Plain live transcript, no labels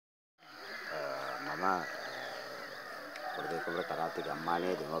මම කොරදේකුඹුර කරාති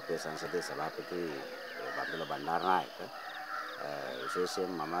ගම්මානයේ දෙමෝපිය සංසදයේ සභාපති බන්දුල බණ්ඩාරනායක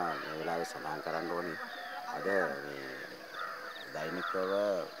විශේෂයෙන් මම මේ වෙලාවේ සඳහන් කරන්න ඕනේ අද මේ දෛනිකව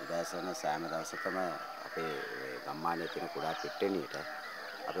උදෑසන සෑම දවසකම අපේ ගම්මානයේ තියෙන කුඩා පිට්ටනියට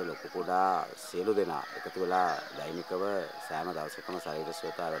අපේ ලොකු කුඩා සියලු දෙනා එකතු වෙලා දෛනිකව සෑම දවසකම ශරීර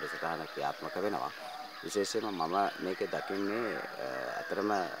සුවතා වැඩසටහන ක්‍රියාත්මක වෙනවා. විශේෂයෙන්ම මම මේකේ දකින්නේ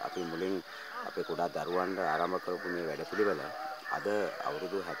අතරම අපි මුලින් අපේ කුඩා දරුවන්ට ආරම්භ කරපු මේ වැඩපිළිවෙල අද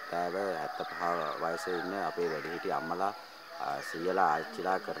අවුරුදු 70 75 වයසේ ඉන්න අපේ වැඩිහිටි අම්මලා සීයලා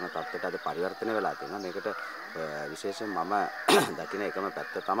ආච්චිලා කරන තත්ත්වයට අද පරිවර්තනය වෙලා තියෙනවා. මේකට විශේෂයෙන් මම දකින එකම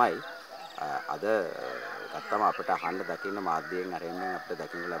පැත්ත තමයි අද ගත්තම අපිට අහන්න දකින්න මාධ්‍යයෙන් අරෙන්නෙන් අපිට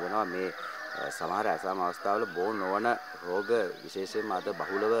දකින්න ලැබෙනවා මේ සමහර අසම අවස්ථාවල බෝ නොවන රෝග විශේෂයෙන්ම අද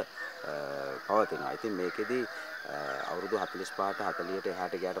බහුලව පවතිනවා. ඉතින් මේකෙදි අවුරුදු 45ට 40ට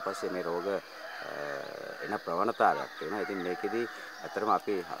එහාට ගියාට පස්සේ මේ රෝග එන ප්‍රවණතාවයක් තියෙනවා. ඉතින් මේකෙදි ඇත්තටම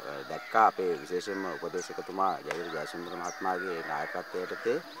අපි දැක්කා අපේ විශේෂයෙන්ම උපදේශකතුමා ජයවිර ජයසුන්දර මහත්මයාගේ නායකත්වයට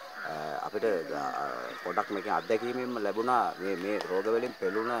අපිට පොඩක් මේකෙන් අත්දැකීමෙන්ම ලැබුණා මේ රෝග වලින්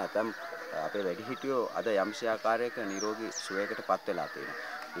පෙළුණ ඇතම් අපේ වැඩිහිටියෝ අද යම්සි ආකාරයක නිරෝගී සුවයකටපත් වෙලා තියෙනවා.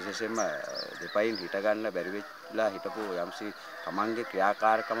 විශේෂයෙන්ම දෙපයින් හිට ගන්න බැරි වෙලා හිටපු යම්සි තමන්ගේ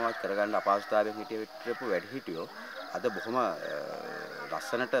ක්‍රියාකාරකමවත් කරගන්න අපහසුතාවයෙන් හිටපු වැඩිහිටියෝ අද බොහොම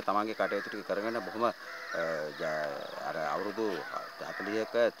ලස්සනට තමන්ගේ කටයුතු ටික කරගෙන බොහොම අර අවුරුදු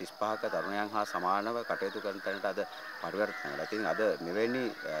 40ක 35ක තරුණයන් හා සමානව කටයුතු කරන තැනට අද පරිවර්තන වෙලා. ඉතින් අද මෙවැනි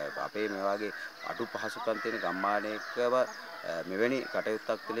අපේ මේ වගේ අඩු පහසුකම් තියෙන ගම්මානයකව මෙවැනි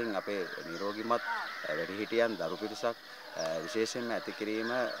කටයුත්තක් තුළින් අපේ නිරෝගීමත් වැඩිහිටියන් දරු පිරිසක් විශේෂයෙන්ම ඇති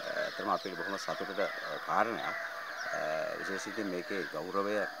කිරීම අතරම අපේ බොහොම සතුටට කාරණයක්. විශේෂයෙන් මේකේ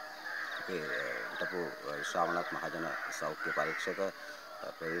ගෞරවය අපේ හිටපු ශ්‍රාවණත් මහජන සෞඛ්‍ය පරීක්ෂක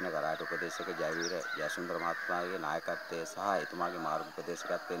ප්‍රවීණ කරාට උපදේශක ජයවීර ජයසුන්දර මහත්මයාගේ නායකත්වයේ සහ එතුමාගේ මාර්ග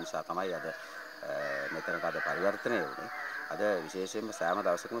උපදේශකත්වය නිසා තමයි අද මෙතනට අද පරිවර්තනය වුණේ. අද විශේෂයෙන්ම සෑම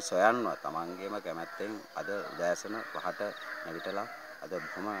දවසකම සොයන්ව තමන්ගේම කැමැත්තෙන් අද උදෑසන 5ට නැගිටලා අද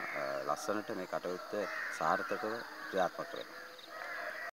බොහොම ලස්සනට මේ කටයුත්ත සාර්ථකව ක්‍රියාත්මක වෙනවා.